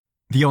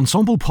The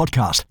Ensemble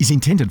podcast is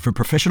intended for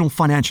professional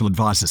financial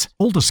advisors.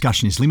 All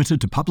discussion is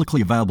limited to publicly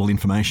available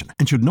information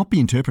and should not be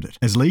interpreted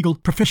as legal,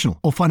 professional,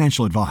 or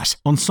financial advice.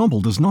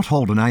 Ensemble does not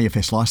hold an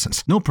AFS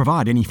license nor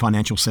provide any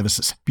financial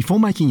services. Before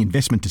making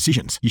investment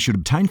decisions, you should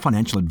obtain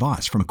financial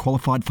advice from a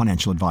qualified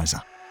financial advisor.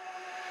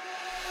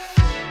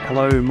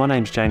 Hello, my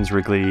name's James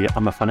Wrigley.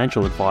 I'm a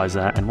financial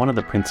advisor and one of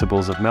the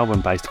principals of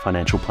Melbourne-based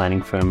financial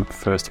planning firm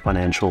First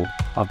Financial.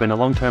 I've been a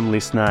long-term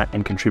listener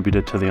and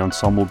contributor to the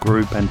Ensemble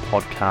group and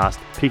podcast,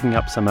 picking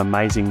up some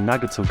amazing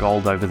nuggets of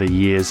gold over the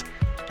years.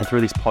 And through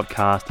this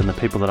podcast and the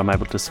people that I'm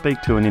able to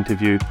speak to and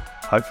interview,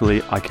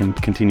 hopefully I can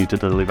continue to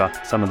deliver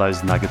some of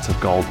those nuggets of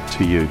gold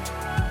to you.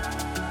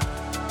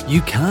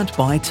 You can't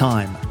buy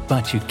time,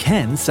 but you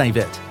can save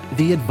it.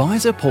 The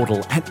Advisor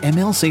Portal at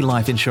MLC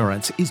Life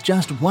Insurance is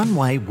just one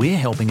way we're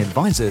helping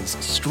advisors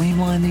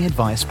streamline the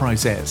advice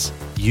process.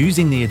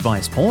 Using the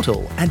Advice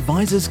Portal,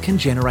 advisors can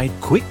generate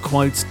quick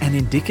quotes and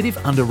indicative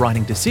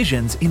underwriting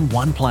decisions in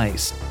one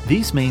place.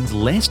 This means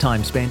less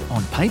time spent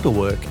on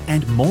paperwork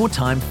and more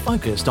time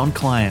focused on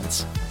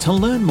clients. To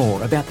learn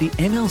more about the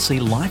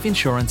MLC Life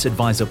Insurance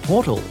Advisor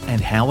Portal and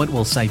how it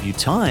will save you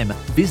time,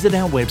 visit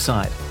our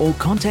website or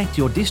contact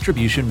your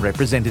distribution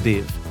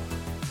representative.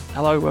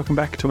 Hello, welcome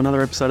back to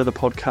another episode of the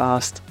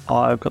podcast.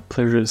 I've got the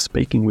pleasure of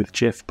speaking with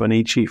Jeff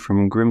Bonnici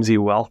from Grimsey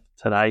Wealth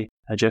today.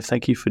 Jeff,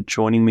 thank you for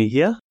joining me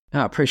here.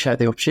 I appreciate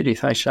the opportunity.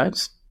 Thanks,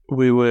 James.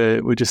 We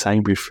were just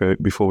saying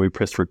before we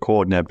pressed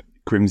record, now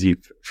Grimsey,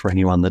 for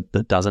anyone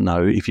that doesn't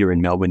know, if you're in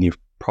Melbourne, you've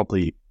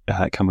probably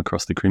come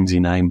across the Grimsey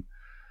name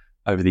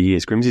over the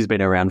years. Grimsey's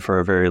been around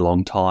for a very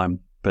long time,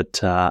 but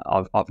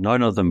I've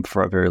known of them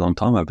for a very long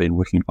time. I've been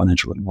working in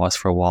financial advice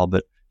for a while,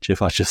 but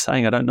Jeff, I was just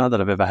saying, I don't know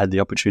that I've ever had the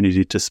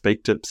opportunity to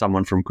speak to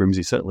someone from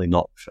Grimsey, certainly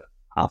not for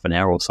half an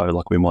hour or so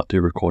like we might do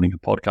recording a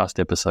podcast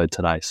episode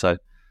today. So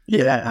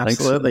yeah,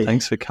 absolutely.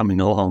 Thanks for coming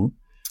along.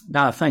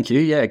 No, thank you.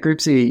 Yeah,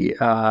 Grimsey,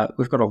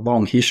 we've got a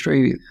long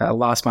history.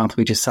 Last month,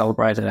 we just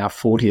celebrated our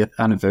 40th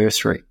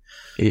anniversary.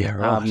 Yeah,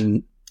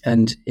 right.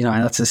 And, you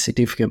know, that's a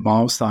significant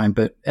milestone,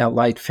 but our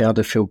late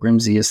founder, Phil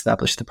Grimsey,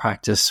 established the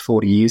practice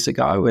 40 years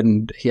ago,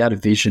 and he had a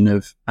vision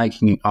of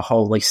making a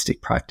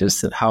holistic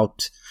practice that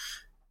helped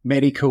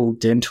medical,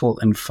 dental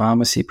and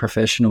pharmacy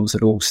professionals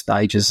at all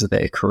stages of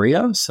their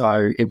career.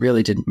 So it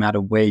really didn't matter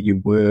where you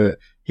were.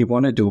 He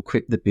wanted to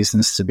equip the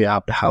business to be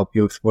able to help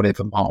you with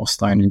whatever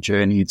milestone and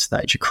journey and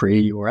stage of career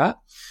you were at.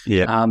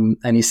 Yeah.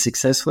 And he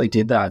successfully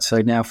did that. So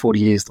now 40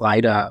 years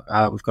later,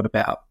 we've got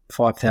about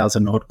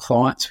 5,000 odd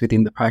clients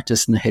within the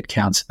practice, and the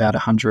headcount's about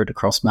 100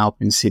 across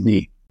Melbourne and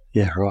Sydney.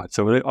 Yeah, right.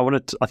 So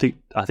I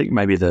think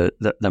maybe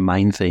the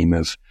main theme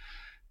of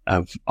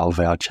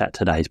our chat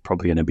today is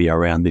probably going to be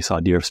around this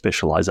idea of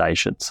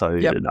specialization. So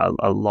Yep.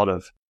 a lot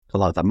of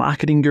the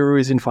marketing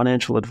gurus in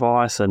financial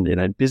advice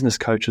and business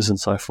coaches and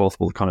so forth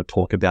will kind of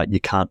talk about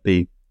you can't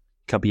be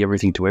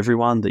everything to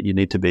everyone, that you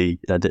need to be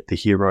the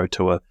hero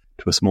to a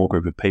small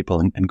group of people,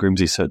 and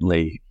Grimsey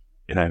certainly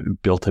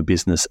built a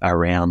business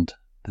around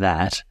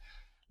that.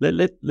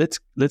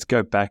 Let's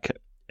go back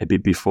a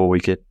bit before we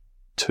get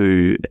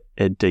too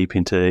deep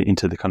into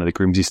the kind of the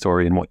Grimsey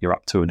story and what you're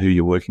up to and who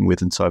you're working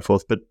with and so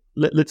forth. But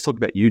let's talk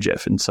about you,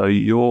 Jeff. And so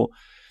your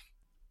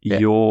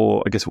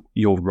I guess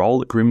your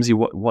role at Grimsey,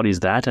 what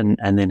is that, and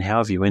then how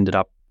have you ended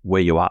up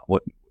where you are?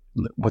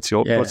 What's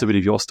a bit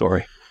of your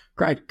story?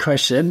 Great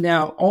question.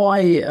 Now,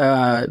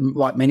 I,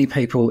 like many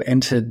people,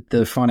 entered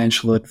the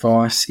financial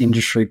advice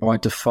industry by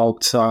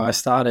default. So I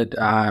started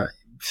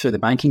through the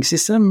banking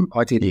system.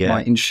 I did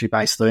my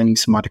industry-based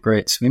learnings for my degree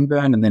at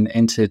Swinburne, and then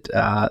entered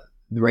the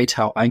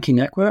retail banking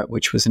network,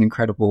 which was an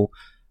incredible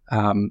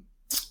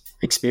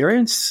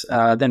experience.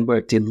 Then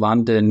worked in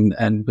London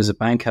and was a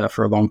banker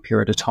for a long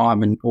period of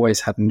time, and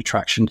always had an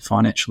attraction to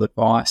financial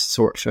advice.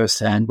 Saw it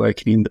firsthand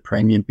working in the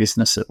premium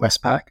business at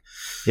Westpac.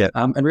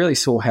 And really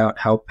saw how it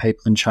helped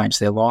people and changed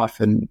their life,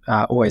 and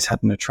always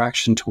had an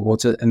attraction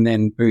towards it, and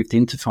then moved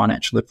into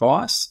financial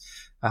advice.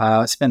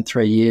 I spent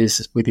 3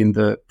 years within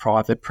the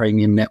private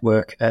premium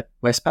network at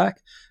Westpac.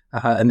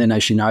 And then,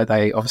 as you know,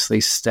 they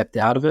obviously stepped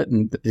out of it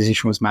and the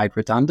position was made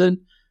redundant.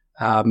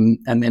 And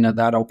then at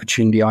that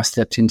opportunity, I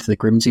stepped into the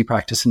Grimsey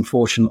practice.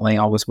 Unfortunately,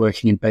 I was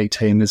working in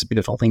BT, and there's a bit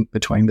of a link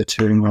between the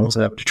two, and I was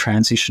able to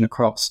transition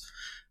across.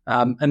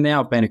 And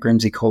now I've been at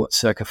Grimsey, call it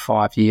circa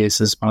 5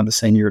 years, as one of the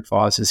senior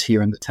advisors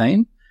here in the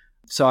team.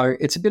 So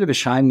it's a bit of a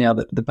shame now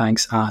that the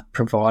banks aren't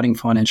providing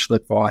financial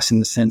advice, in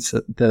the sense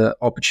that the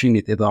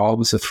opportunity that I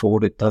was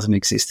afforded doesn't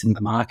exist in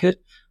the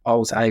market. I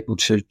was able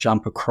to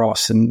jump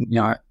across, and,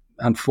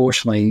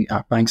 unfortunately,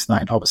 banks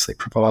don't obviously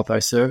provide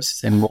those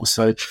services anymore.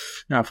 So,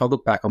 if I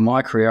look back on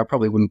my career, I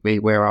probably wouldn't be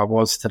where I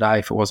was today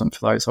if it wasn't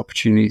for those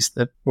opportunities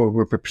that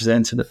were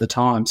presented at the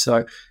time.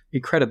 So,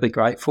 incredibly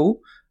grateful.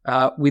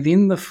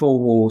 Within the four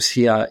walls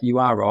here, you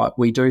are right,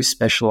 we do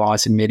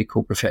specialise in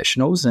medical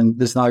professionals, and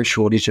there's no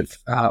shortage of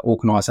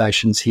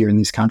organisations here in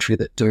this country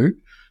that do.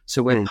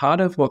 So we're part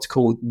of what's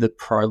called the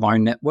Pro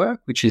Loan Network,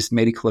 which is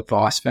medical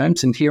advice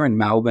firms. And here in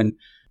Melbourne,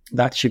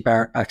 that's your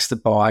Barrett, Baxter,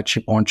 Bide,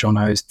 Chipon,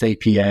 Johnnos,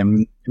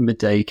 DPM,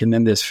 Medique, and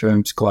then there's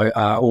firms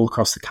all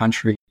across the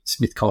country,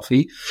 Smith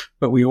Coffee,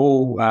 but we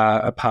all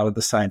are part of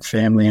the same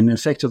family. And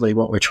effectively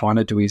what we're trying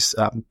to do is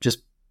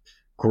just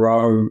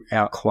grow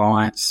our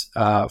clients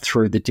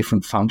through the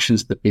different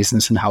functions of the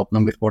business and help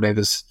them with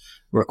whatever's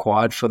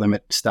required for them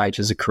at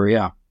stages of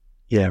career.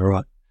 Yeah,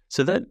 right.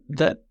 So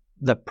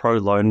that pro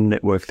loan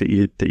network that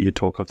you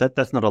talk of,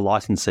 that's not a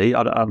licensee.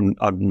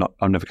 I've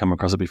never come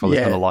across it before.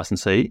 That's not a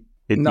licensee.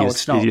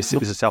 It's not. It's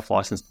a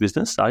self-licensed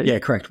business, are you? Yeah,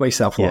 correct. We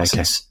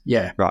self-license. Yeah,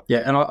 okay. Right. Yeah,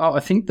 and I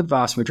think the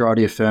vast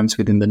majority of firms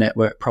within the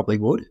network probably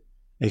would.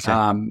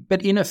 Okay.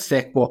 But in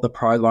effect, what the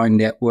Pro Loan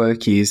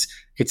Network is,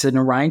 it's an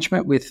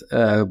arrangement with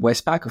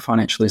Westpac, a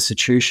financial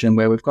institution,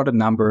 where we've got a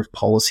number of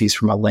policies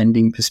from a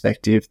lending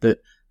perspective that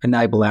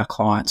enable our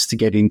clients to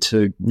get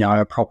into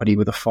a property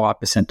with a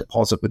 5%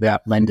 deposit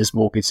without lender's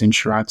mortgage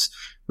insurance.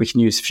 We can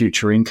use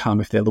future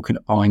income if they're looking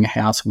at buying a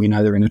house. We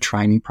know they're in a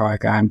training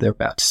program, they're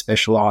about to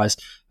specialise.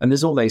 And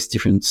there's all these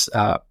different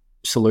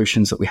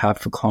solutions that we have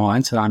for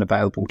clients that aren't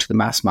available to the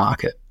mass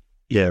market.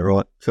 Yeah,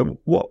 right. So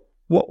what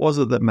was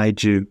it that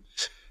made you,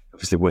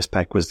 obviously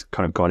Westpac was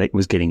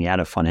was getting out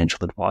of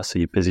financial advice, so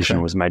your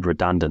position was made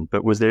redundant,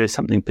 but was there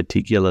something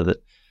particular that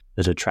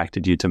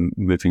attracted you to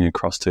moving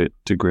across to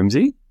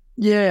Grimsey?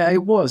 Yeah,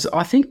 it was.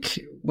 I think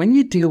when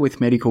you deal with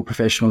medical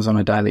professionals on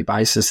a daily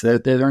basis,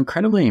 they're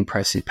incredibly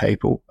impressive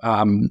people.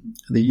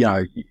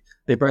 They're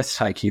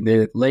breathtaking.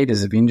 They're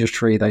leaders of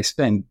industry. They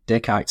spend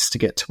decades to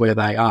get to where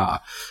they are.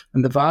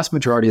 And the vast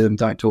majority of them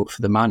don't do it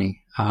for the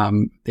money.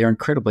 They're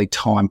incredibly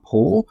time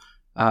poor.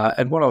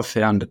 And what I've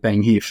found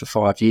being here for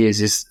 5 years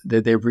is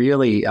that they're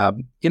really,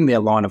 in their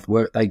line of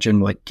work, they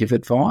generally give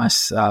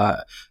advice.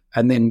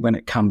 And then when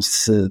it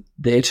comes to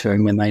their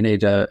turn, when they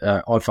need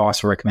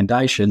advice or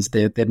recommendations,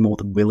 they're more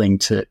than willing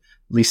to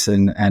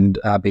listen and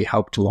be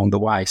helped along the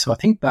way. So I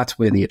think that's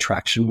where the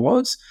attraction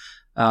was.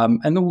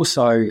 And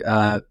also,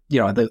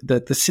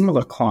 the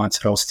similar clients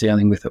that I was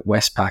dealing with at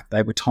Westpac,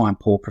 they were time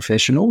poor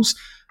professionals.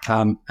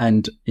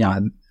 And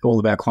all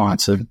of our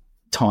clients are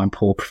time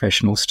poor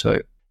professionals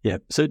too. Yeah.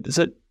 So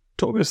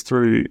talk us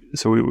through,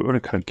 so we want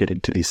to kind of get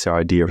into this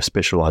idea of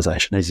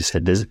specialisation. As you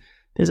said,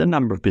 there's a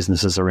number of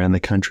businesses around the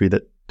country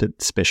that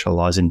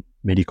specialise in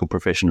medical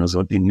professionals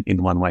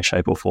in one way,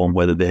 shape or form,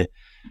 whether they're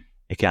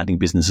accounting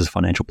businesses,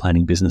 financial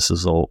planning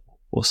businesses or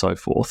so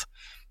forth.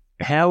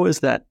 How is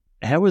that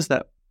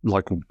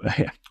like,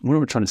 what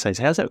I'm trying to say is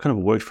how's that kind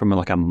of worked from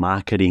a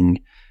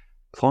marketing,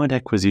 client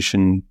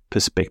acquisition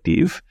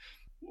perspective?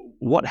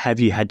 What have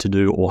you had to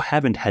do or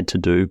haven't had to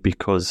do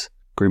because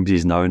Grimsby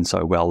is known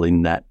so well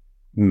in that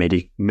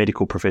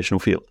medical professional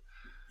field?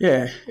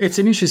 Yeah, it's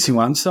an interesting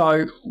one.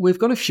 So we've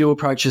got a few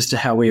approaches to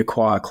how we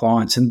acquire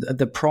clients. And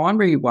the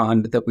primary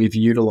one that we've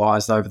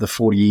utilised over the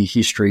 40-year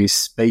history is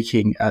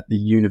speaking at the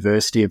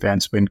university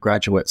events when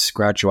graduates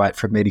graduate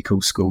from medical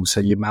school.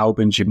 So your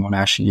Melbournes, your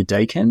Monash and your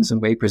Deacons.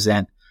 And we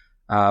present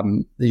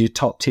your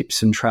top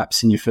tips and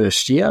traps in your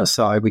first year.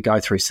 So we go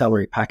through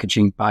salary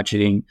packaging,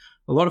 budgeting.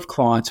 A lot of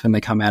clients, when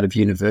they come out of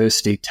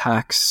university,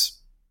 tax,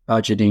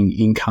 budgeting,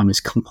 income is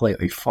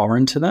completely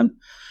foreign to them.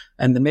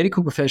 And the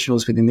medical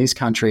professionals within this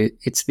country,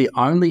 it's the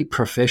only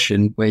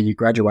profession where you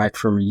graduate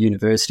from a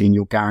university and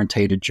you're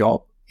guaranteed a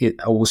job. It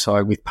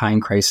also with pay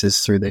increases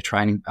through their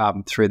training,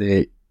 through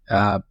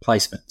their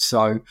placement.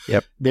 So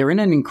they're in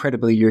an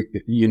incredibly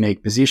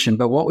unique position.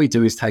 But what we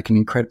do is take an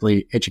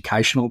incredibly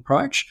educational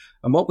approach.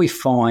 And what we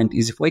find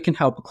is if we can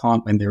help a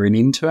client when they're an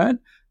intern,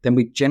 then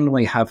we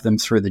generally have them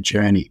through the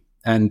journey.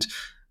 And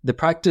the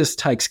practice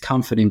takes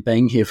comfort in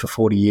being here for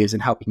 40 years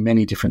and helping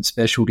many different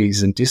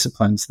specialties and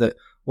disciplines that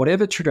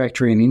whatever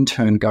trajectory an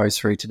intern goes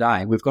through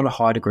today, we've got a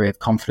high degree of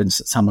confidence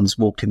that someone's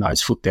walked in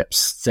those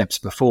footsteps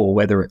before,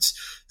 whether it's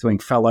doing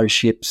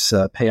fellowships,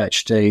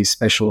 PhDs,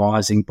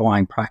 specialising,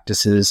 buying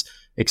practices,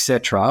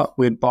 etc.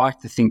 We'd like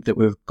to think that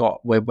we're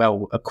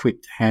well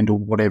equipped to handle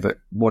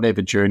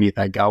whatever journey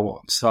they go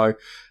on. So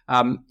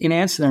in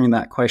answering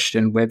that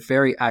question, we're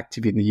very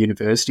active in the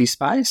university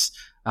space.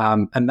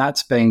 And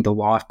that's been the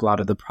lifeblood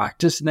of the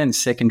practice. And then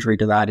secondary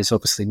to that is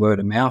obviously word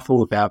of mouth,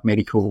 all about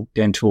medical,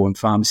 dental and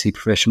pharmacy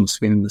professionals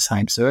swim in the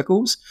same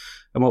circles.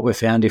 And what we've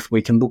found, if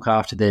we can look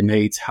after their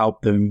needs,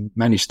 help them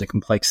manage the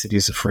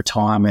complexities of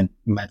retirement,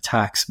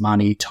 tax,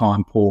 money,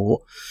 time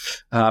poor,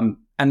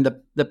 and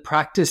the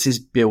practice is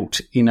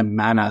built in a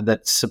manner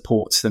that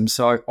supports them.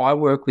 So I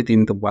work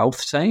within the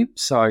wealth team.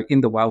 So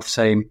in the wealth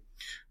team,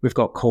 we've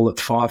got, call it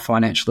 5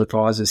 financial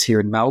advisors here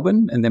in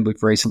Melbourne, and then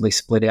we've recently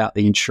split out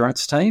the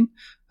insurance team,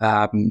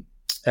 and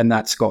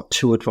that's got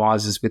 2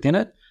 advisors within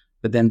it.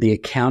 But then the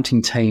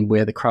accounting team,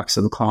 where the crux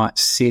of the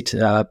clients sit,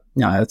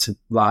 it's a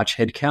large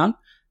headcount.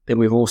 Then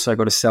we've also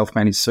got a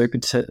self-managed super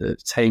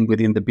team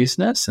within the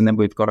business, and then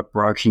we've got a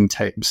broking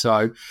team.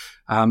 So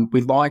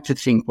we like to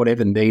think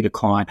whatever need a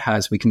client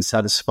has, we can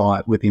satisfy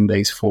it within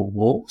these 4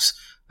 walls.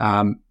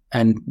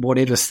 And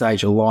whatever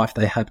stage of life,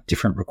 they have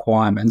different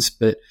requirements,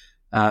 but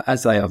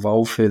as they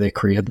evolve through their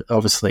career,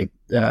 obviously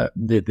their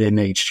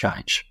needs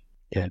change.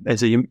 Yeah. And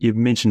so you've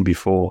mentioned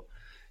before,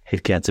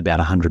 headcount's about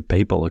 100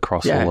 people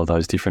across all of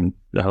those different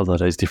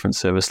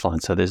service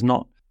lines. So there's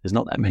not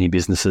that many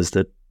businesses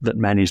that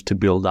manage to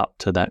build up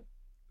to that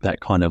that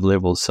kind of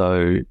level.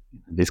 So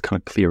there's kind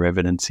of clear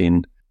evidence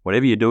in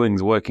whatever you're doing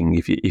is working.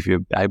 If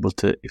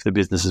the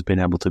business has been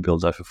able to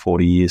build over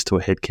 40 years to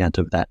a headcount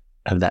of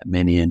that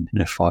many and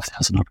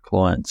 5,000 odd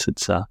clients,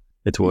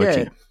 it's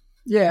working.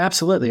 Yeah,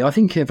 absolutely. I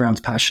think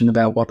everyone's passionate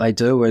about what they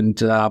do, and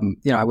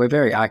we're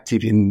very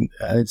active in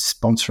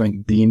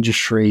sponsoring the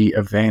industry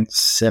events,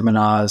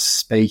 seminars,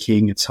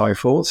 speaking, and so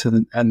forth,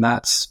 and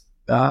that's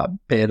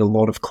bared a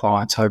lot of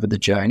clients over the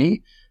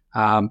journey.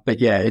 But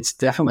yeah, it's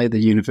definitely the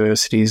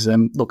universities.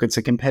 And look, it's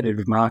a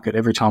competitive market.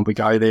 Every time we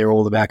go there,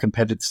 all of our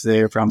competitors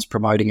there, everyone's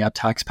promoting our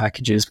tax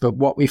packages. But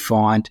what we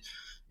find,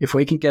 if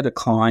we can get a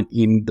client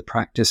in the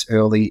practice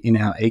early in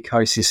our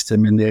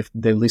ecosystem and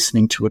they're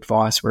listening to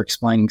advice, we're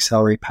explaining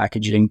salary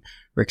packaging,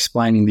 we're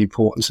explaining the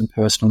importance of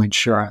personal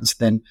insurance,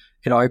 then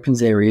it opens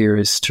their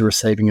ears to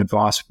receiving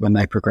advice when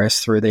they progress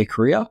through their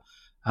career.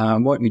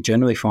 What we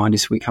generally find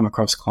is we come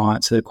across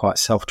clients that are quite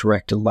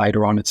self-directed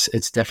later on.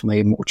 It's definitely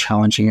a more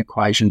challenging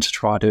equation to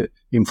try to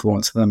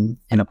influence them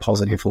in a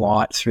positive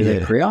light through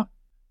their career.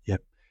 Yeah.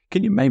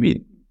 Can you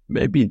maybe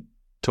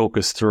talk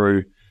us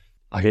through,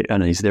 I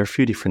know, is there a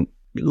few different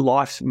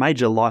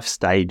major life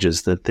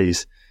stages that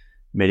these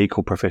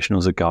medical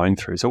professionals are going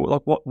through? So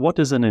like what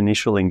does an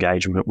initial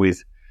engagement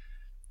with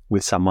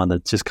someone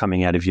that's just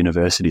coming out of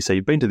university? So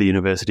you've been to the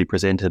university,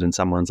 presented, and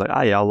someone's like,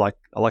 "Oh yeah, I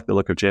like the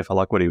look of Jeff. I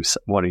like what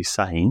he's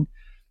saying."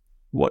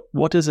 What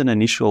is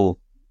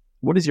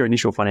your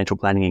initial financial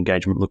planning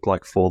engagement look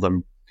like for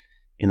them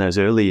in those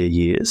earlier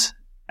years?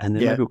 And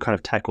then maybe we'll kind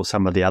of tackle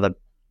some of the other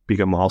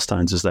bigger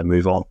milestones as they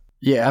move on.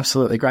 Yeah,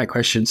 absolutely. Great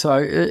question. So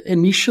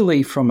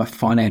initially, from a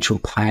financial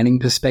planning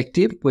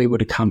perspective, we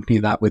would accompany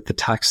that with the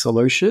tax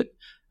solution.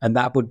 And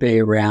that would be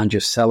around your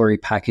salary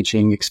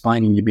packaging,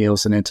 explaining your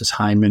meals and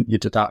entertainment, your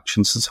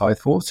deductions and so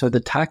forth. So the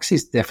tax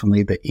is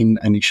definitely the in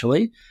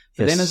initially.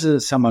 But then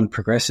as someone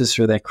progresses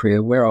through their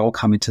career, where I'll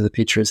come into the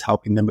picture is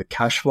helping them with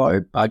cash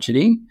flow,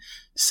 budgeting,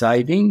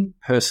 saving,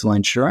 personal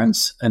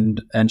insurance,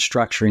 and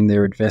structuring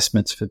their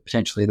investments for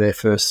potentially their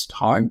first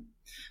home,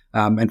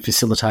 and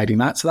facilitating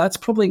that. So that's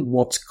probably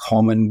what's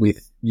common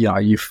with, your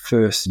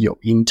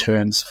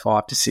interns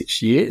 5 to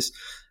 6 years.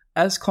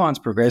 As clients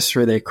progress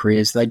through their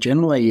careers, they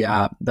generally,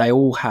 they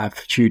all have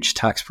huge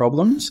tax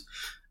problems,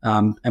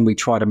 and we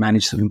try to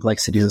manage the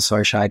complexities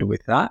associated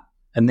with that.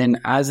 And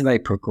then as they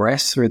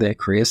progress through their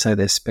career, so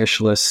they're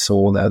specialists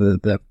or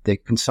they're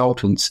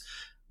consultants,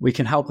 we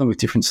can help them with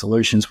different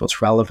solutions,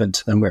 what's relevant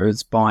to them, whether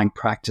it's buying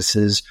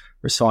practices,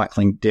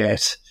 recycling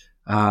debt,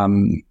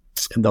 and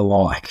the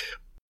like.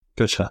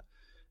 Gotcha.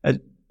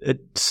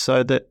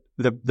 So that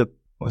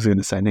what was I going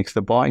to say next?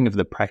 The buying of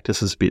the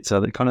practices bit,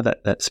 so that kind of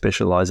that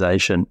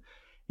specialisation.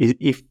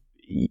 If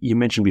you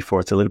mentioned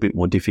before, it's a little bit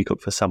more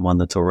difficult for someone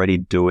that's already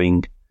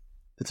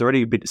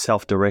a bit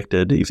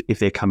self-directed. If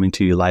they're coming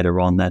to you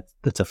later on,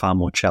 that's a far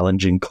more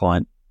challenging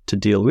client to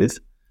deal with.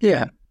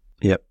 Yeah.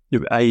 Yep.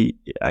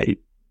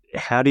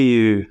 How do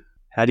you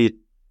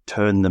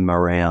turn them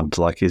around?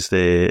 Like, is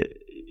there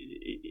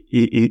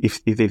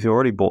if they've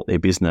already bought their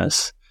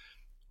business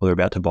or they're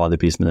about to buy the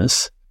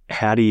business,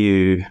 how do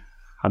you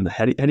kind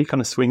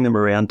of swing them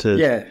around to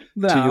your I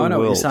know world?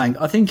 What you're saying.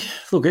 I think,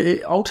 look,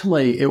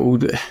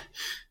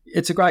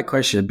 it's a great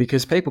question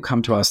because people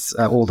come to us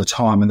all the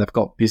time and they've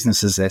got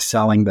businesses they're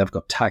selling, they've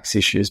got tax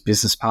issues,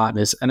 business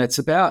partners, and it's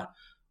about,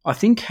 I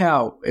think,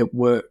 how it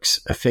works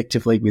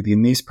effectively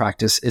within this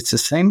practice. It's a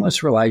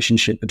seamless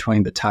relationship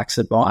between the tax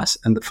advice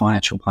and the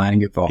financial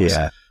planning advice.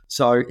 Yeah.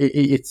 So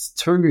it's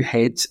two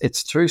heads,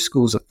 it's two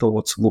schools of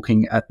thoughts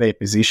looking at their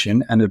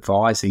position and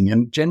advising,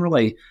 and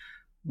generally,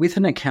 with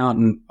an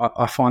accountant,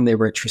 I find their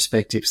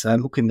retrospective. So they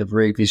look in the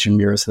revision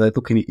mirror, so they're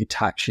looking at your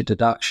tax, your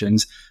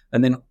deductions.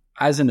 And then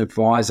as an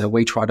advisor,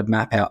 we try to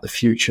map out the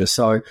future.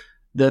 So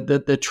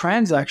the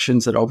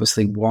transactions that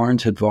obviously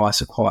warrant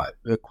advice are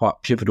quite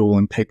pivotal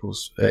in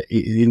people's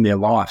in their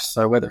lives.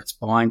 So whether it's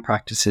buying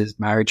practices,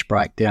 marriage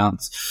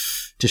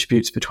breakdowns,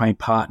 disputes between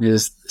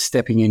partners,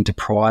 stepping into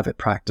private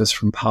practice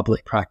from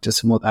public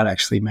practice and what that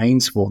actually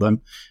means for them,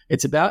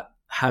 it's about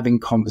having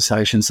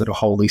conversations that are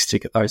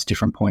holistic at those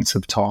different points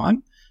of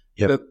time.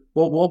 Yep.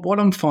 But what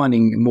I'm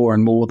finding more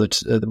and more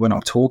that when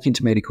I'm talking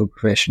to medical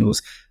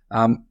professionals,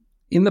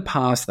 in the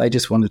past, they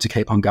just wanted to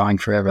keep on going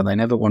forever. They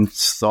never wanted to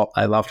stop.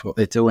 They loved what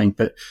they're doing.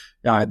 But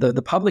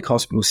the public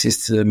hospital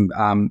system,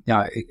 a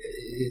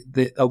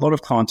lot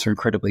of clients are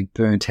incredibly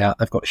burnt out.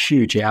 They've got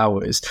huge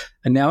hours.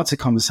 And now it's a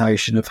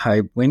conversation of,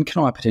 hey, when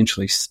can I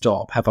potentially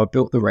stop? Have I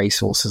built the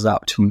resources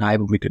up to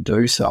enable me to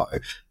do so?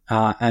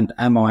 And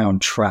am I on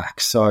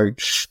track? So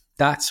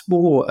that's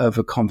more of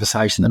a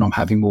conversation that I'm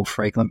having more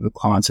frequent with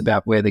clients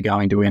about where they're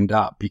going to end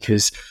up,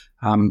 because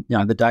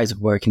the days of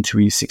working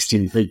till your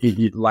 60s,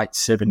 your late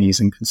 70s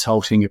and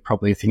consulting are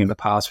probably a thing in the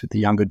past with the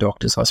younger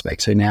doctors I speak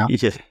to now.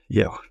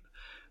 Yeah.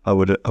 I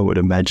would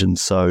imagine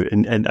so.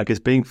 And I guess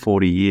being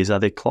 40 years, are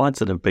there clients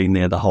that have been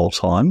there the whole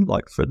time?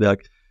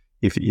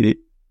 If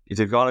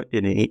they've got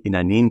in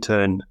an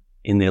intern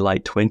in their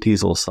late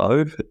 20s or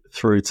so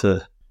through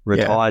to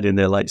retired in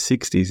their late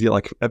 60s, you're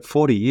like, at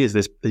 40 years,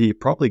 you're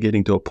probably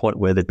getting to a point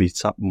where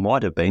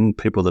might have been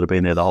people that have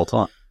been there the whole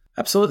time.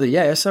 Absolutely,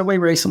 yeah. So we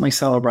recently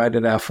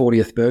celebrated our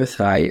 40th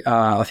birthday.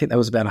 I think there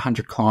was about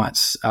 100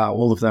 clients.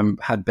 All of them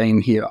had been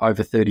here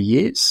over 30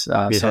 years.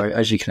 So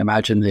as you can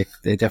imagine,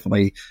 they're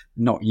definitely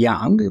not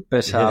young,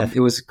 but it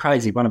was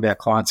crazy. One of our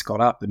clients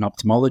got up, an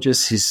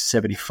ophthalmologist, he's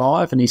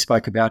 75, and he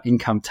spoke about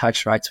income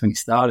tax rates when he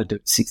started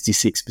at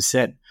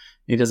 66%.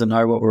 He doesn't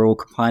know what we're all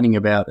complaining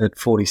about at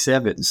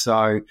 47.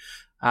 So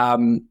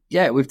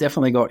we've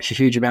definitely got a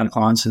huge amount of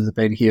clients that have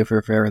been here for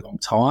a very long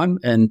time,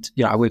 and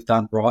we've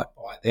done right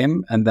by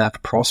them, and they've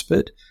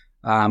prospered.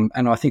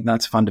 And I think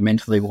that's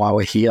fundamentally why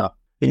we're here.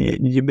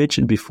 You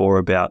mentioned before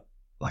about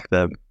like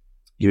the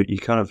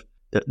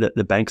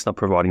bank's not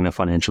providing the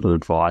financial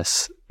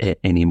advice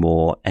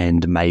anymore,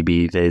 and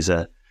maybe there's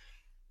a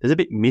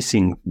bit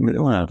missing. I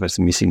don't know if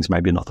missing is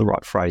maybe not the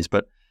right phrase,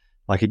 but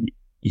like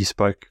you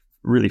spoke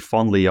really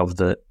fondly of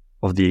the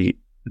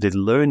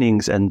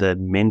learnings and the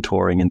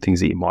mentoring and things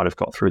that you might have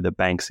got through the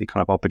banks, the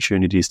kind of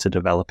opportunities to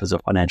develop as a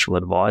financial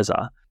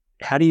advisor.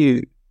 How do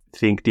you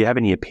have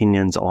any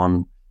opinions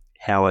on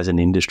how as an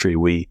industry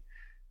we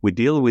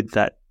deal with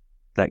that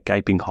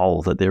gaping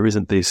hole, that there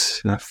isn't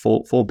this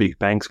four big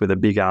banks with a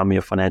big army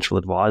of financial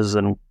advisors,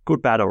 and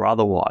good, bad or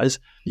otherwise,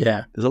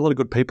 there's a lot of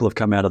good people have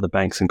come out of the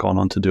banks and gone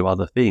on to do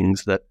other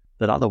things that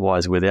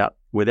otherwise without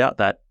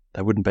that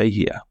they wouldn't be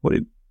here.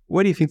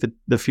 Where do you think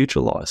the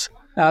future lies?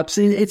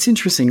 It's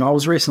interesting. I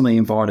was recently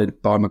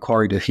invited by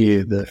Macquarie to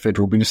hear the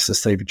Federal Minister,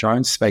 Stephen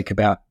Jones, speak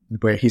about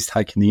where he's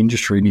taking the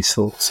industry and his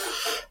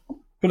thoughts.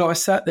 But I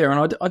sat there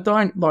and I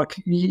don't like,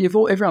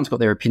 everyone's got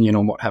their opinion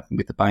on what happened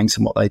with the banks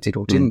and what they did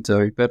or didn't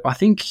do. But I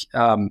think,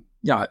 a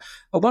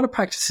lot of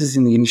practices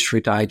in the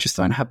industry today just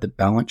don't have the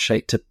balance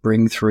sheet to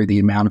bring through the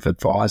amount of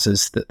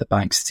advisors that the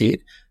banks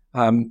did.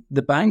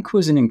 The bank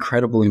was an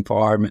incredible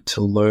environment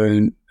to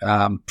learn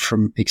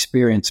from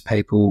experienced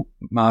people,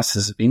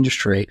 masters of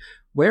industry.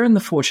 We're in the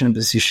fortunate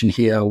position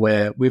here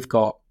where we've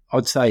got,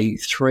 I'd say,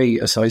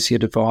 3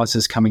 associate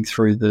advisors coming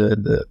through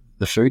the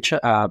future,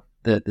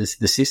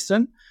 the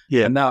system,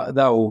 and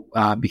they'll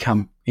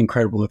become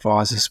incredible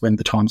advisors when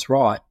the time's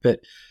right. But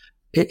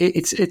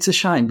it's a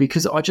shame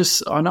because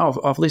I know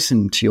I've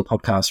listened to your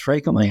podcast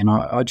frequently, and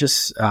I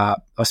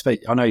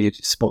know you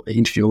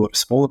interview a lot of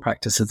smaller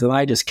practices, and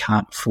they just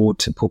can't afford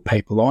to put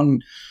people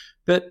on.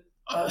 But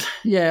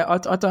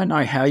I don't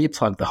know how you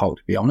plug the hole,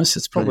 to be honest.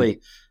 It's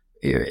probably,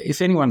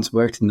 if anyone's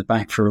worked in the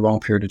bank for a long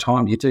period of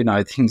time, you do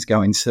know things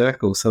go in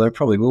circles, so they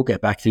probably will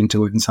get back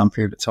into it in some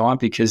period of time,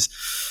 because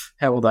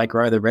how will they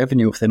grow the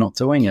revenue if they're not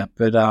doing it?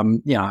 But I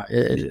don't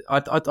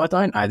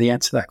know the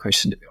answer to that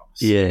question, to be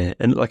honest. Yeah,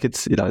 and like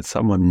it's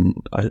someone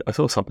I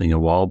saw something a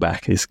while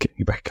back,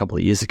 back a couple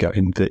of years ago,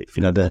 in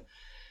the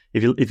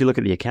if you look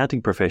at the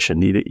accounting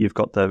profession, you've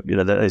got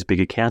those big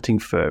accounting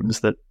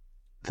firms that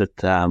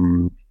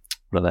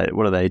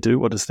what do they do?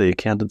 What does the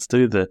accountants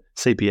do? The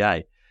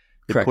CPA.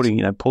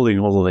 They're pulling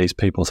all of these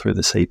people through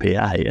the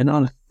CPA, and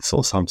I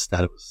saw some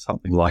stat. It was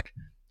something like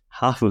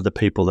half of the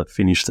people that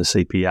finished the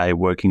CPA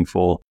working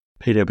for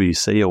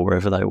PwC or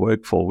wherever they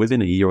work for,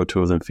 within a year or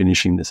two of them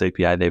finishing the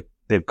CPA,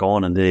 they've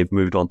gone and they've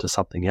moved on to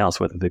something else.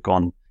 Whether they've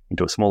gone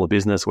into a smaller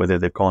business, whether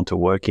they've gone to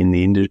work in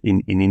the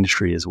in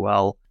industry as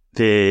well,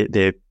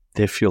 they're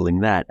fueling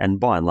that. And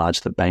by and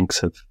large, the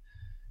banks have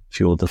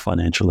fueled the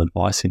financial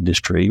advice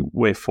industry.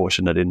 We're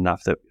fortunate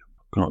enough that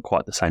we're not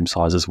quite the same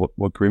size as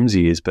what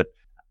Grimsey is, but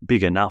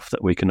big enough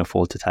that we can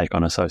afford to take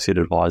on associate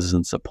advisors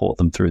and support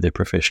them through their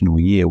professional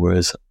year.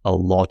 Whereas a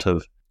lot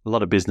of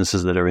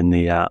businesses that are in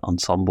the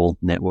Ensemble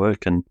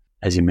network, and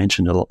as you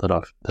mentioned, a lot that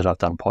I've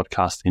done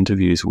podcast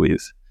interviews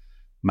with,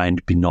 may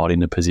be not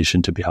in a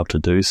position to be able to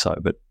do so.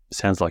 But it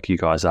sounds like you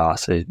guys are.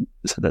 So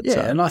that's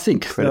and I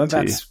think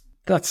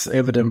that's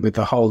evident with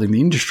the whole in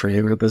the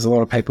industry. There's a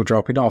lot of people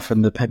dropping off,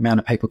 and the amount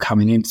of people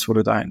coming in sort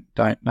of don't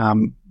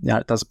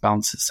it doesn't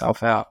balance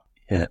itself out.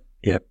 Yeah.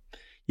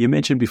 You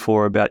mentioned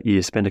before about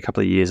you spent a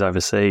couple of years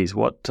overseas.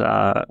 What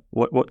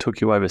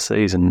took you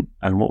overseas, and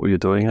what were you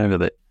doing over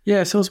there?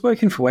 Yeah, so I was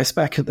working for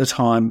Westpac at the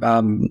time,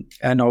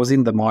 and I was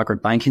in the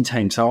migrant banking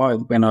team. So I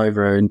went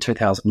over in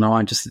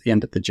 2009, just at the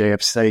end of the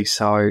GFC.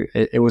 So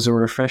it was a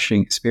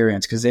refreshing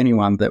experience, because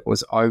anyone that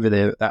was over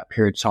there at that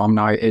period of time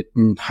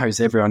knows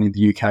everyone in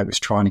the UK was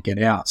trying to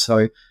get out.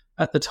 So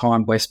at the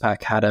time,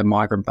 Westpac had a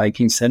migrant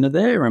banking centre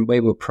there, and we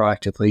were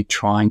proactively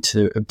trying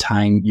to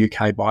obtain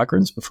UK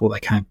migrants before they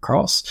came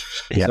across.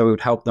 Yep. So we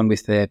would help them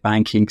with their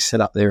banking,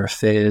 set up their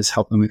affairs,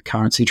 help them with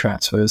currency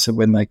transfers. So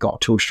when they got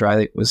to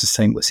Australia, it was a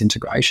seamless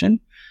integration.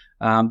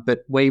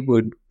 But we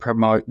would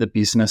promote the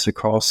business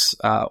across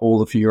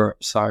all of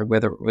Europe. So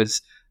whether it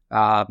was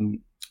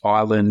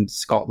Ireland,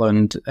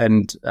 Scotland,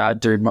 and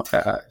do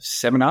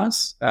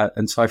seminars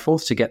and so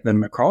forth to get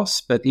them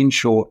across. But in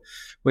short,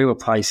 we were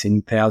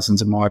placing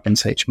thousands of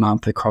migrants each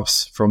month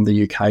across from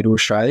the UK to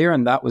Australia,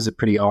 and that was a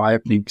pretty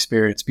eye-opening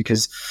experience,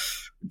 because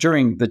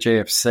during the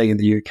GFC in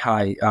the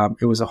UK,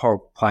 it was a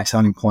horrible place.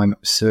 Unemployment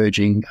was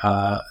surging.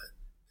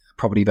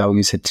 property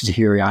values had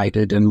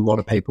deteriorated and a lot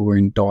of people were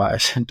in dire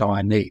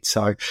need.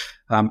 So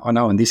I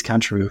know in this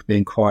country we've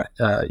been quite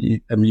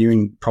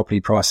immune.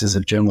 Property prices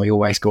have generally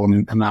always gone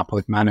in an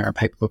upward manner and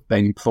people have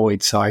been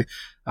employed. So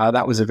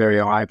that was a very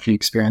eye-opening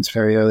experience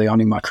very early on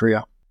in my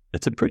career.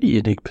 It's a pretty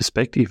unique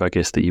perspective, I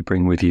guess, that you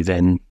bring with you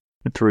then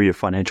through your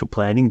financial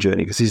planning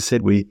journey. Because you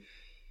said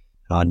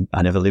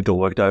I never lived or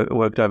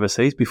worked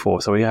overseas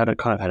before, so we had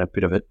a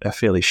bit of a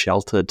fairly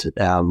sheltered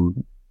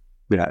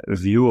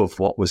view of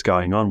what was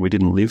going on. We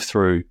didn't live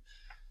through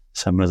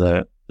some of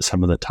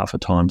the tougher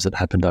times that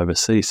happened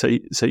overseas.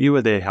 So you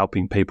were there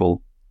helping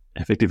people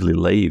effectively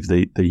leave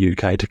the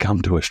UK to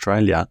come to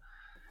Australia.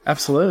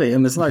 Absolutely,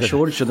 and there's no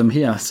shortage of them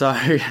here. So,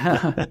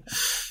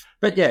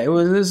 but yeah, it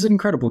was an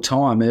incredible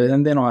time.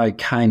 And then I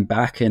came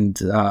back and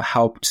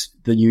helped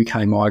the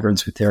UK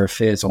migrants with their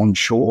affairs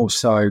onshore.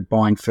 So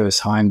buying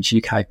first homes,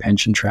 UK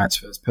pension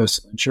transfers,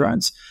 personal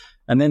insurance.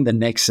 And then the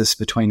nexus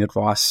between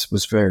advice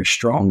was very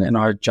strong. And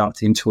I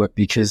jumped into it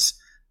because,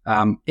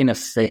 in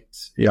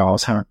effect, I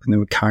was helping them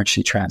with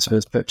currency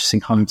transfers,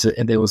 purchasing homes.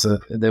 And there was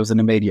an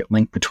immediate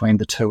link between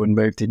the two and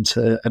moved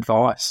into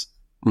advice.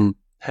 Mm.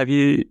 Have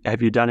you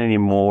done any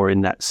more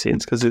in that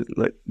sense? Because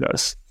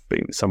there's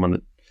being someone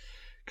that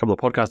a couple of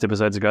podcast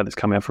episodes ago that's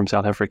come out from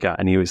South Africa,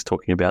 and he was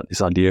talking about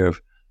this idea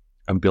of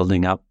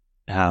building up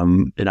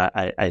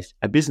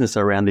a business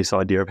around this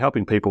idea of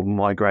helping people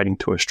migrating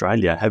to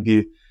Australia. Have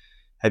you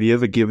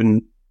ever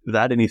given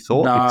that any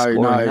thought?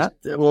 No. That?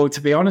 Well,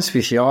 to be honest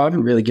with you, I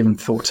haven't really given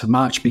thought to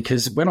much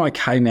because when I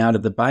came out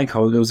of the bank, it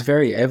was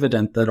very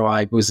evident that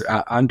I was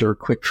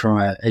under-equipped from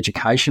an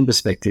education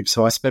perspective.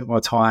 So I spent my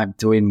time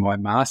doing my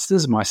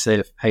master's, my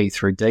CFP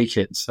through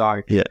Deakin.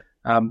 So yeah.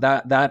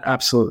 That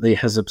absolutely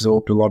has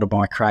absorbed a lot of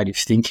my creative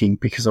thinking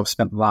because I've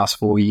spent the last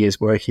 4 years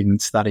working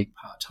and studying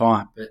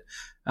part-time. But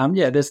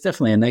there's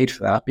definitely a need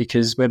for that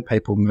because when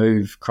people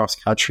move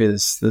cross-country,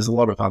 there's a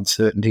lot of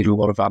uncertainty, a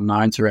lot of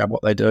unknowns around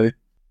what they do.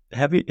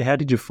 How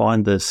did you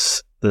find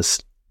this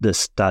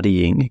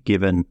studying,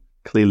 given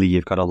clearly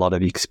you've got a lot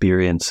of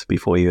experience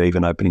before you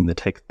even opening the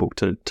textbook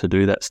to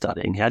do that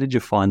studying? How did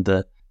you find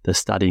the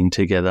studying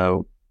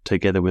together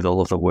with all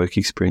of the work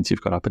experience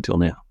you've got up until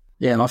now?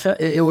 Yeah, and I felt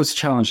it was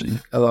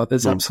challenging.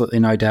 There's absolutely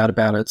no doubt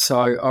about it.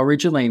 So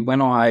originally,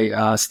 when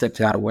I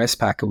stepped out of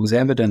Westpac, it was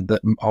evident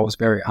that I was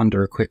very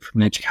under-equipped from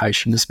an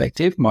education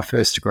perspective. My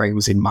first degree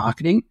was in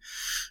marketing,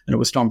 and it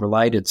was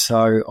non-related.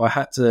 So I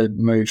had to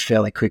move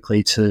fairly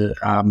quickly to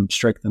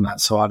strengthen that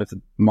side of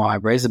my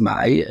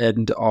resume,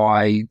 and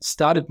I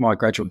started my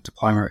graduate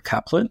diploma at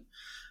Kaplan.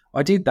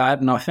 I did that,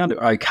 and I found it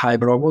okay,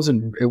 but I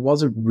wasn't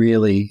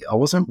really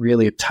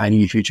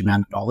obtaining a huge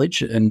amount of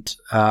knowledge, and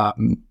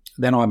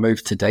then I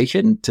moved to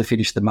Deakin to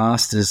finish the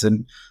Masters,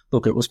 and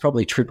look, it was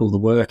probably triple the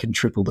work and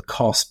triple the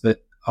cost, but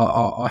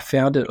I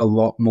found it a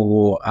lot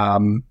more,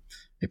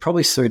 it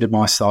probably suited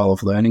my style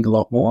of learning a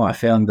lot more. I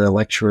found the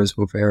lecturers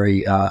were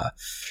very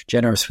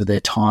generous with their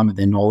time and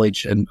their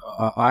knowledge, and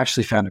I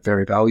actually found it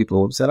very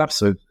valuable. It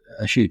was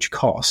a huge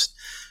cost.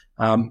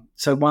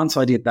 So once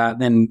I did that,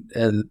 then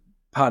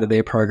part of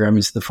their program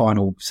is the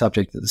final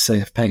subject of the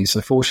CFP. So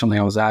fortunately,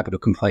 I was able to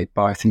complete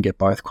both and get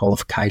both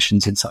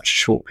qualifications in such a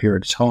short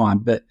period of time.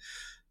 But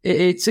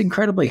it's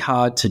incredibly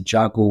hard to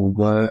juggle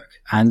work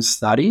and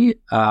study.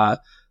 The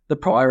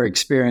prior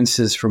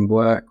experiences from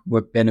work were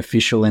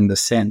beneficial in the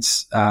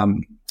sense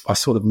I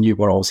sort of knew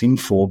what I was in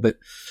for, but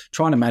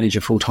trying to manage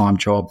a full-time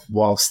job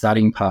while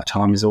studying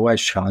part-time is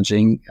always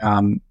challenging.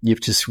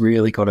 You've just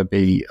really got to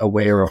be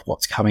aware of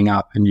what's coming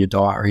up in your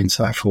diary and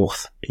so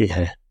forth.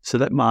 Yeah. So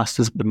the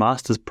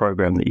master's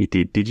program that you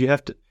did you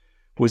have to,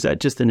 was that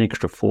just an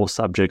extra 4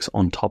 subjects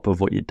on top of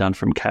what you'd done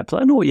from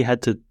Kaplan, or you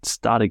had to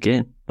start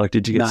again? Like,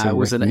 did you get some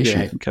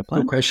recognition from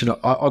Kaplan? Good question.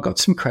 I got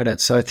some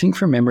credits. So I think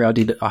from memory,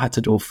 I had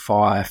to do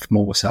 5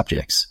 more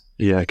subjects.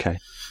 Yeah, okay.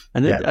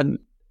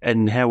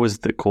 And how was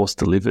the course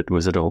delivered?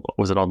 Was it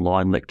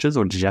online lectures,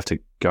 or did you have to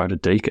go to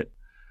Deakin?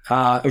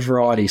 A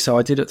variety. So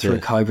I did it through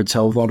COVID,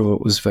 so a lot of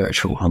it was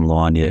virtual.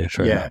 Online,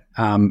 yeah.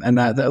 And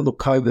look,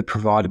 COVID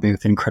provided me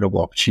with an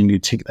incredible opportunity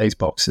to tick these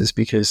boxes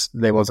because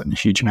there wasn't a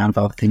huge amount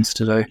of other things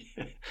to do.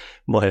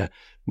 My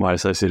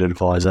associate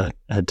advisor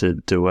had to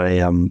do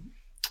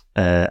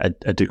a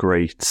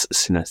degree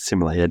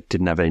similar. He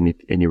didn't have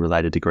any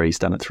related degrees,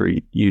 done it through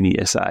Uni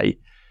SA.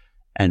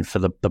 And for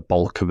the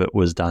bulk of it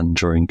was done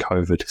during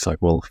COVID. It's like,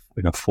 well,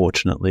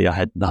 fortunately, I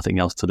had nothing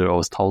else to do. I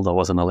was told I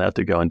wasn't allowed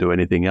to go and do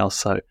anything else.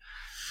 So,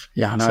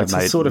 yeah, I know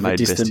it's sort of a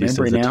distant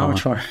memory now.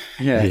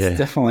 It's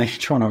definitely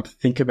trying not to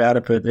think about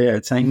it, but yeah,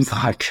 it seems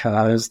like it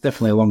was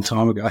definitely a long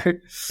time ago.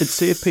 It's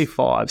CFP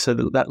 5, so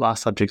that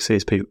last subject,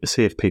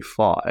 CFP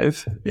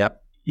 5.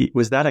 Yep.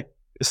 Was that a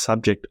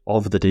subject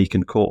of the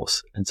Deakin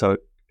course? And so it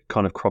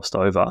kind of crossed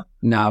over?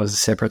 No, it was a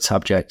separate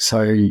subject.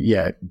 So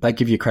yeah, they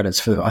give you credits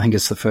for, I think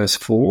it's the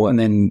first 4, and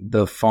then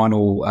the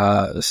final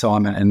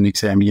assignment and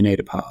exam you need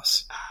to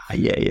pass.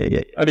 Yeah.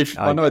 And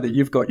I know that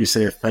you've got your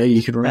CFP,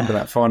 you can remember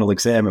that final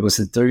exam. It was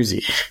a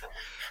doozy.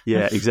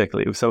 Yeah,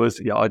 exactly. So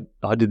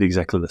I did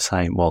exactly the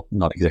same. Well,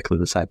 not exactly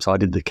the same. So I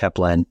did the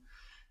Kaplan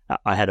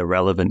I had a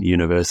relevant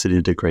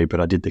university degree, but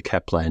I did the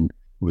Kaplan.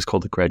 It was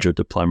called the Graduate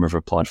Diploma of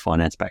Applied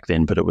Finance back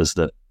then, but it was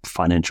the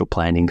financial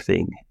planning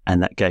thing.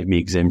 And that gave me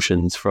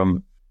exemptions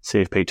from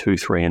CFP 2,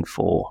 3, and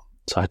 4.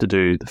 So I had to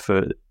do the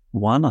first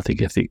one, I think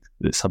the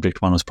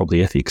subject one was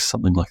probably ethics,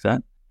 something like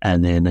that.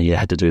 And then I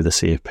had to do the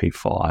CFP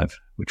 5,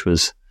 which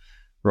was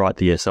write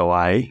the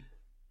SOA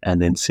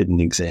and then sit an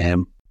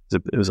exam.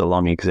 It was a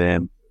long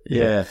exam.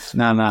 Yeah.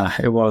 No,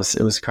 it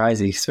was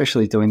crazy,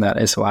 especially doing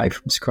that SOA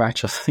from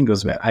scratch. I think it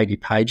was about 80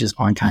 pages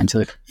mine came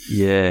to.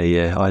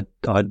 Yeah.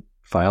 I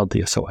failed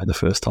the SOA the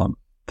first time.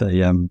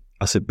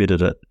 I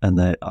submitted it, and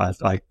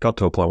I got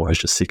to a point where I was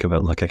just sick of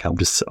it. Like, okay, I'm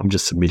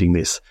just submitting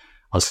this.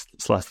 I was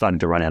starting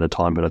to run out of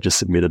time, but I just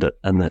submitted it,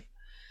 and that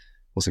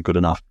wasn't good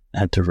enough. I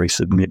had to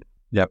resubmit.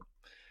 Yep.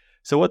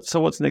 So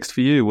what's next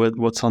for you?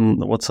 What's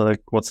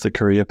the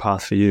career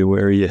path for you?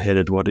 Where are you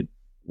headed?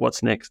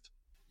 What's next?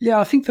 Yeah,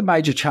 I think the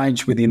major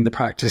change within the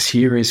practice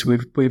here is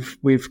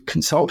we've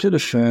consulted a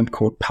firm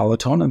called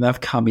Peloton, and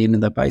they've come in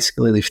and they've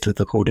basically lifted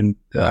the hood, and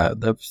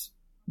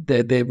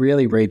they're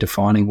really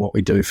redefining what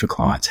we do for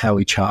clients, how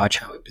we charge,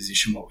 how we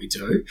position what we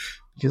do.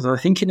 Because I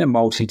think in a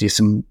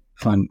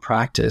multidisciplinary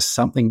practice,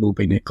 something will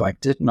be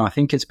neglected, and I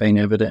think it's been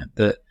evident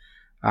that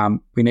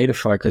we need to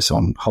focus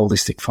on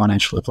holistic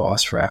financial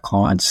advice for our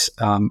clients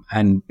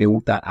and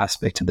build that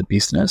aspect of the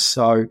business.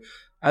 So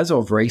as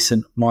of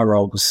recent, my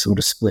role was sort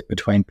of split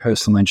between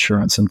personal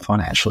insurance and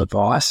financial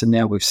advice, and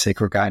now we've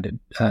segregated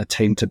a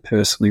team to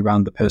personally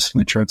run the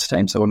personal insurance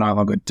team, so we're no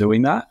longer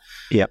doing that.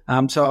 Yeah.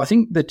 So I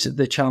think that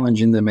the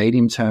challenge in the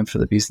medium term for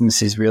the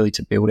business is really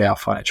to build our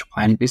financial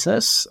planning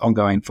business,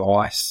 ongoing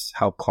advice,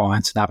 help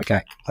clients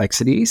navigate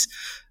complexities.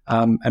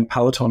 And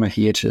Peloton are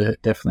here to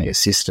definitely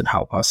assist and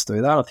help us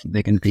through that. I think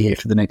they're going to be here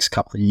for the next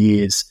couple of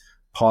years,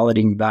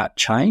 piloting that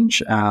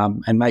change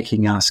and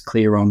making us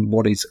clear on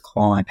what is a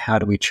client, how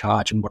do we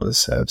charge, and what are the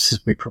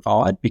services we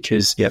provide.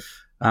 Because, we've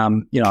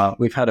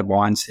had a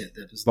mindset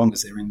that as long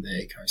as they're in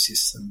the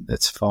ecosystem,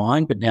 that's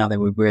fine. But now that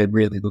we're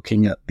really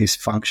looking at this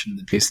function of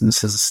the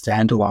business as a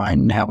standalone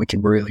and how we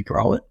can really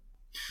grow it.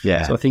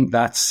 Yeah. So I think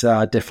that's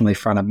definitely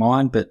front of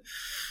mind. But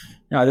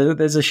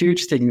there's a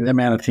huge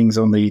amount of things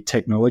on the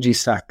technology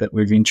stack that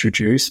we've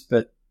introduced,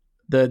 but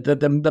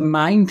the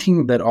main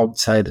thing that I would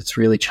say that's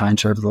really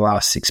changed over the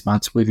last 6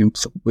 months,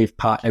 we've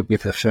partnered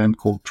with a firm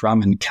called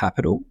Drummond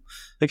Capital,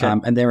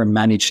 and they're a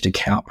managed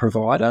account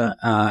provider,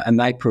 and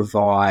they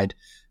provide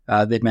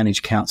their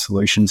managed account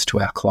solutions to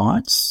our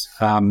clients,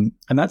 and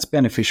that's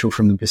beneficial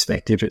from the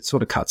perspective it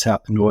sort of cuts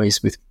out the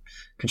noise with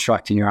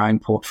constructing your own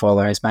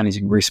portfolios,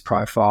 managing risk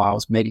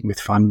profiles, meeting with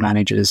fund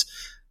managers.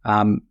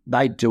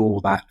 They do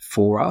all that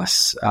for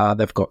us.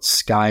 They've got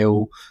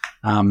scale.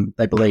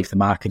 They believe the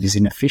market is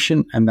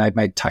inefficient, and they've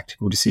made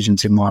tactical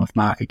decisions in line with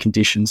market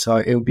conditions. So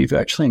it would be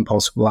virtually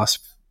impossible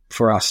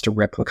for us to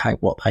replicate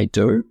what they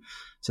do.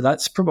 So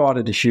that's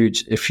provided a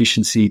huge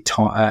efficiencies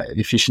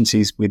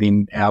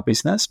within our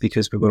business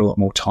because we've got a lot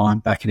more time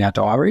back in our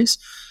diaries.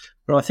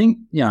 But I think,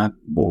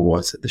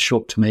 the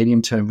short to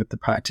medium term with the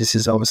practice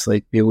is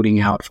obviously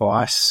building our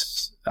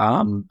advice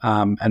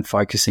and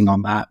focusing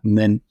on that. And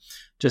then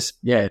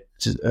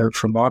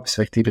from my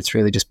perspective, it's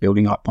really just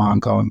building up my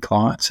ongoing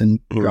clients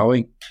and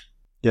growing.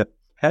 Yeah.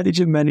 How did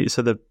you manage?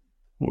 So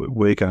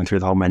we're going through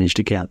the whole managed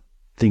account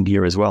thing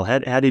here as well.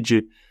 How did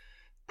you,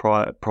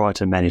 prior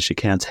to managed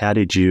accounts, how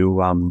did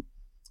you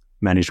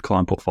manage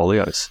client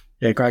portfolios?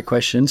 Yeah, great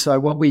question. So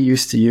what we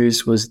used to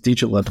use was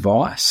Digital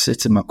Advice.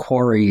 It's a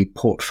Macquarie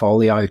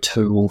portfolio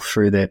tool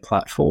through their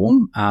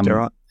platform.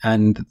 Right.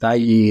 And they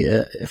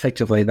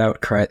effectively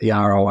would create the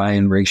ROA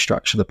and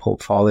restructure the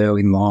portfolio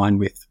in line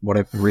with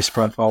whatever the risk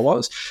profile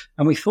was.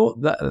 And we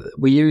thought that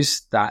we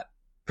used that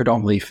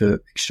predominantly for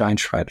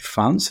exchange traded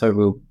funds. So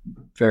we were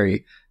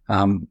very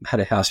had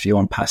a house view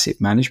on passive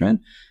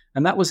management.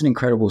 And that was an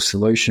incredible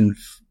solution.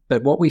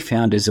 But what we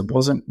found is it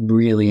wasn't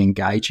really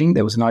engaging.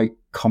 There was no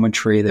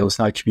commentary. There was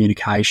no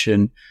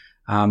communication.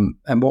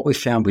 And what we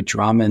found with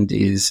Drummond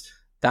is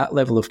that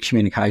level of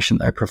communication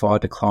they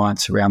provide to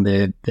clients around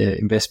their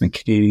investment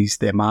committees,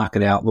 their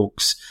market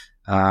outlooks,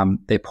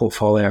 their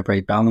portfolio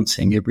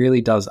rebalancing, it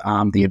really does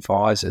arm the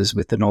advisors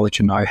with the knowledge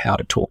and know-how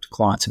to talk to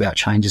clients about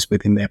changes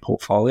within their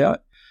portfolio.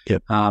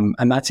 Yep.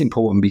 And that's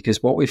important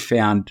because what we've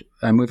found,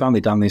 and we've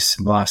only done this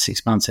in the last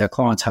 6 months, our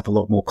clients have a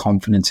lot more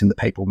confidence in the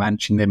people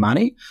managing their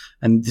money,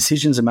 and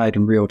decisions are made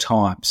in real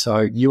time. So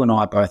you and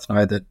I both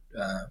know that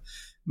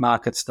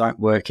markets don't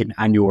work in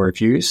annual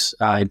reviews,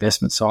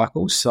 investment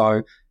cycles.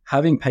 So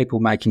having people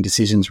making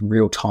decisions in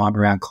real time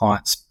around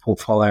clients'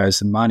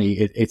 portfolios and money,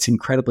 it's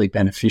incredibly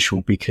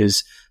beneficial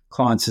because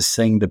clients are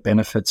seeing the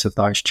benefits of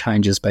those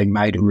changes being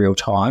made in real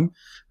time.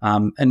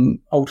 And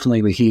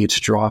ultimately, we're here to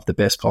drive the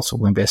best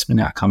possible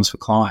investment outcomes for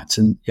clients.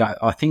 And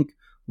I think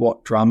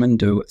what Drummond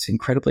do, it's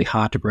incredibly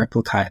hard to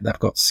replicate. They've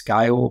got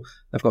scale.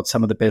 They've got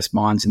some of the best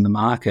minds in the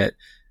market.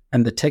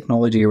 And the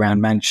technology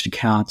around managed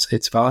accounts,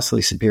 it's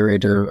vastly superior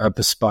to a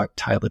bespoke,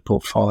 tailored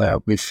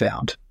portfolio we've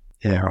found.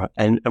 Yeah, right.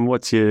 And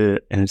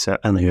it's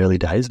only early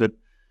days, but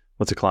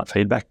what's the client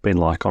feedback been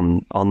like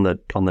on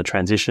the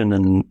transition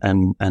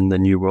and the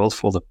new world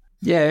for them?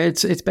 Yeah,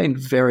 it's been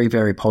very,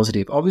 very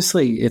positive.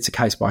 Obviously, it's a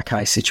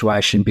case-by-case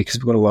situation because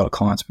we've got a lot of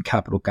clients with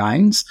capital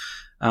gains.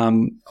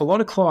 A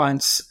lot of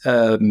clients,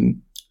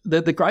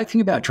 the great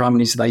thing about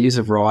Drummond is they use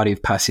a variety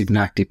of passive and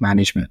active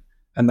management,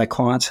 and the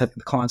clients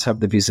have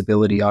the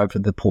visibility over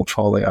the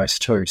portfolios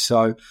too.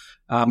 So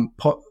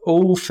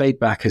all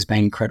feedback has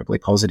been incredibly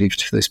positive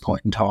to this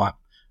point in time.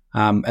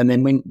 And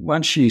then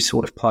once you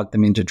sort of plug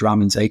them into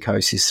Drummond's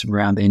ecosystem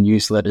around their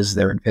newsletters,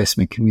 their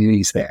investment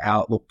communities, their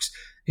outlooks,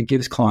 it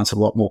gives clients a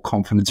lot more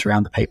confidence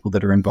around the people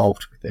that are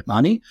involved with their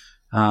money.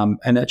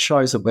 And it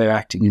shows that we're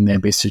acting in their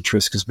best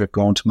interest because we've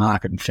gone to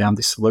market and found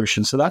this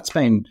solution. So that's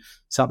been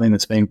something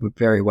that's been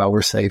very well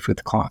received with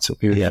the clients that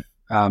we've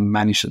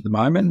managed at the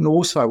moment. And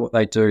also what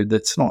they do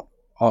that's not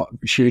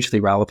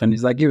hugely relevant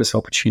is they give us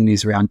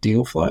opportunities around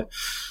deal flow.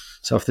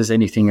 So if there's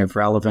anything of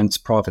relevance,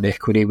 private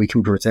equity, we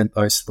can present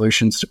those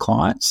solutions to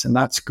clients. And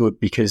that's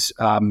good because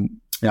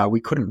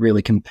we couldn't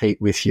really compete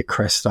with your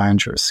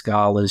Creststones, your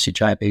Scalas, your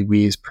JB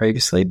Weirs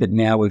previously, but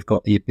now we've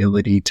got the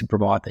ability to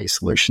provide these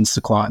solutions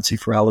to clients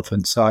if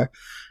relevant. So,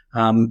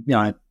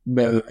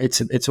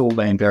 it's all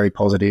been very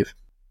positive.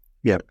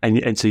 Yeah,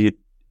 and so you,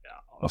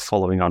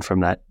 following on from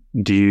that,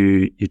 do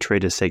you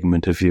treat a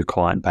segment of your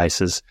client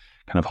base as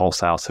kind of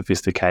wholesale,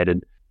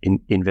 sophisticated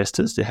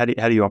investors? How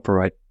do you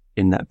operate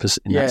in that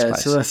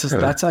space? So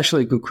that's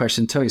actually a good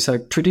question too. So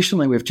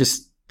traditionally, we've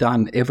just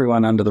done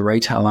everyone under the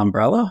retail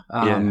umbrella.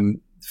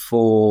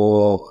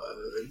 For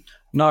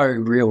no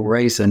real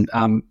reason.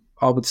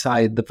 I would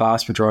say the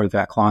vast majority of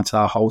our clients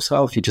are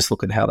wholesale. If you just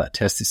look at how that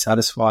test is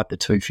satisfied, the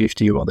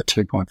 250 or the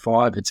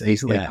 2.5, it's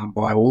easily done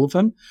by all of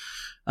them.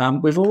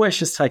 We've always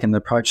just taken the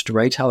approach to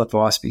retail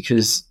advice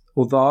because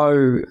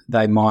although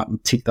they might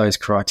tick those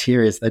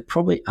criteria, they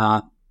probably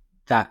aren't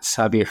that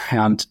savvy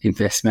around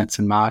investments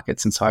and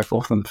markets and so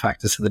forth and the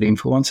factors that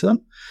influence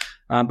them.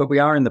 But we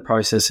are in the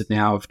process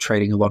of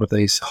treating a lot of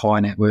these high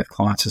net worth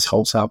clients as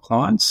wholesale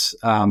clients.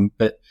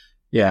 But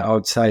yeah, I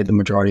would say the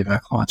majority of our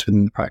clients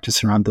within the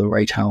practice are under the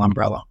retail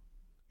umbrella.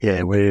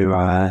 Yeah,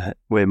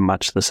 we're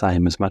much the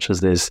same. As much as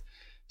there's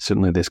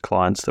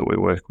clients that we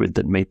work with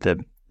that meet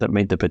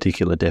the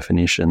particular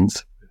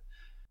definitions.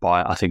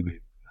 I think we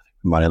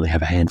might only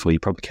have a handful. You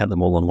probably count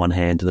them all on one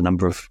hand. The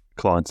number of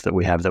clients that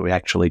we have that we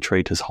actually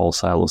treat as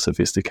wholesale or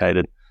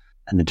sophisticated,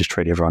 and then just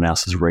treat everyone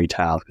else as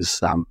retail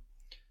because.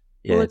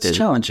 It's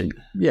challenging.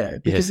 Yeah,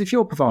 because if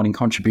you're providing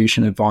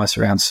contribution advice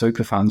around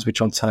super funds,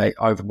 which I'd say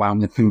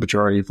overwhelming the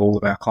majority of all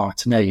of our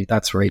clients need,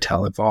 that's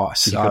retail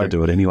advice. You've got to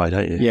do it anyway,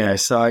 don't you? Yeah,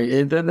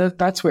 so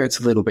that's where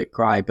it's a little bit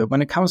grey. But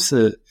when it comes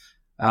to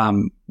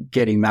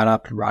getting that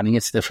up and running,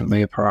 it's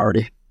definitely a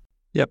priority.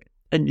 Yep.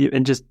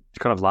 And just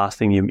kind of last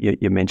thing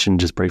you mentioned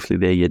just briefly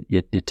there,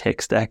 your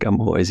tech stack.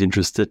 I'm always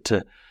interested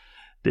to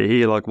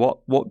hear like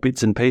what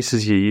bits and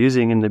pieces you're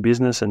using in the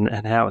business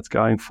and how it's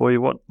going for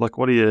you. What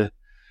are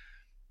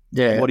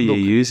you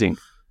using?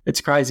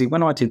 It's crazy.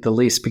 When I did the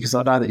list, because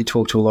I know that you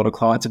talk to a lot of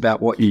clients about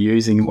what you're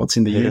using and what's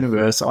in the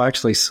universe, I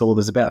actually saw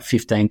there's about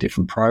 15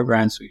 different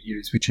programs we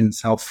use, which in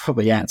itself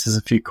probably answers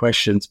a few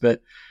questions.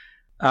 But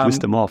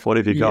list them off. What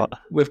have you got?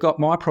 We've got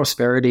My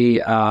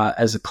Prosperity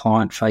as a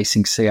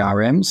client-facing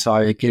CRM. So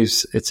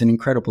it's an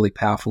incredibly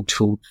powerful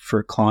tool for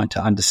a client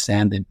to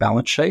understand their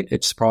balance sheet.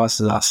 It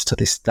surprises us to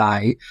this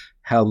day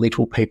how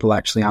little people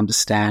actually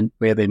understand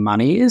where their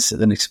money is,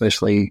 and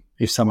especially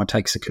if someone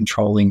takes a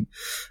controlling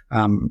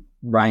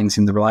reins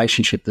in the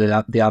relationship,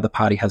 the other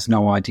party has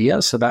no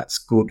idea. So that's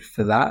good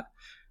for that.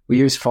 We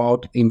use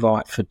Filed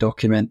Invite for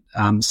document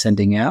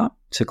sending out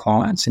to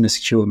clients in a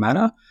secure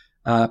manner.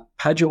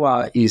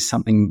 Padua is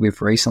something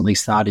we've recently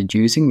started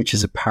using, which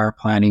is a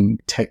paraplanning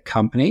tech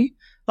company.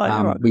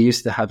 Right. We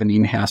used to have an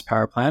in-house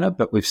paraplanner,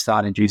 but we've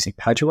started using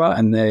Padua,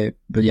 and they've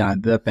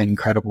been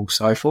incredible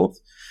so forth.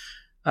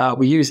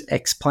 We use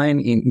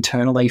Xplan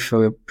internally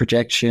for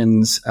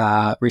projections,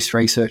 Risk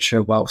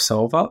Researcher, Wealth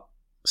Solver,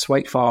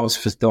 Suite Files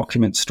for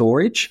document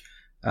storage,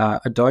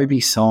 Adobe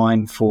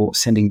Sign for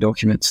sending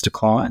documents to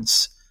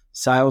clients,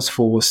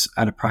 Salesforce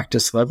at a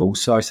practice level.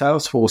 So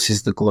Salesforce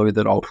is the glue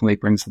that ultimately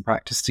brings the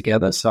practice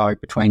together. So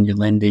between your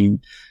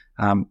lending,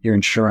 your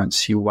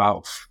insurance, your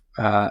wealth,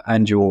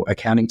 and your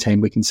accounting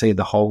team, we can see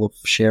the whole of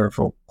share of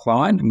a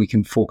client, and we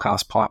can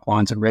forecast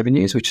pipelines and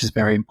revenues, which is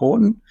very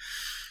important.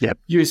 Yep.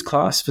 Use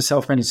Class for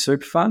self-managed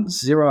super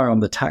funds, Xero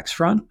on the tax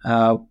front,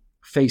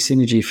 Fee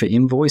Synergy for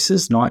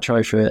invoices,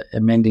 Nitro for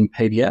amending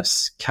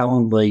PDFs,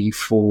 Calendly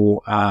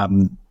for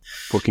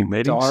booking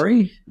meetings,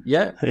 diary,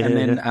 and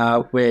then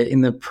we're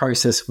in the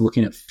process of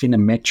looking at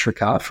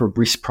Finametrica for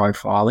risk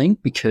profiling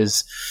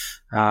because,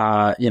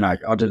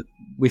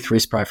 with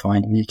risk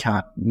profiling, you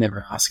can't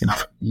never ask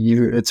enough.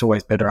 It's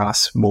always better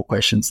ask more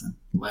questions than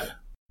less.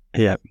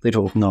 Yeah,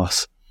 little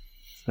nice.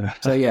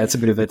 So yeah, it's a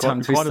bit of a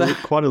tongue twister.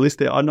 Quite a list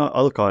there. I know.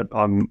 Look, I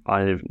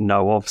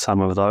know of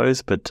some of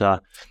those, but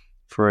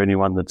for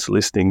anyone that's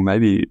listening,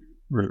 maybe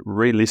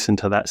re-listen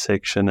to that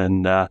section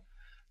and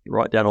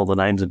write down all the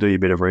names and do a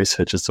bit of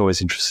research. It's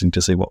always interesting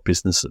to see what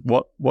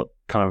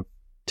kind of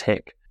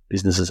tech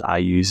businesses are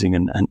using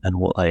and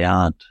what they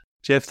aren't.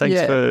 Jeff,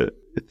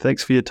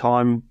 thanks for your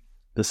time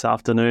this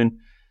afternoon.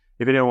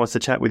 if anyone wants to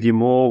chat with you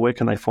more, where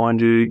can they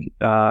find you?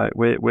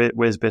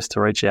 Where's best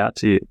to reach out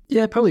to you?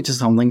 Yeah, probably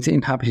just on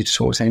LinkedIn. Happy to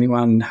talk to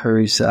anyone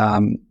who's,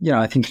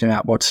 thinking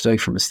about what to do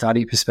from a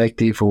study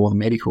perspective or the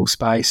medical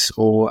space,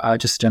 or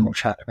just a general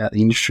chat about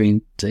the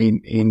industry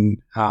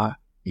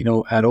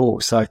at all.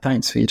 So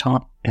thanks for your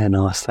time. Yeah,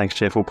 nice. Thanks,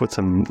 Jeff. We'll put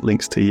some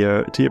links to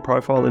your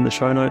profile in the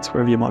show notes,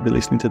 wherever you might be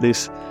listening to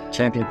this.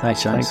 Champion.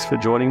 Thanks, James. Thanks for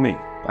joining me.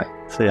 Bye.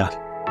 See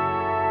ya.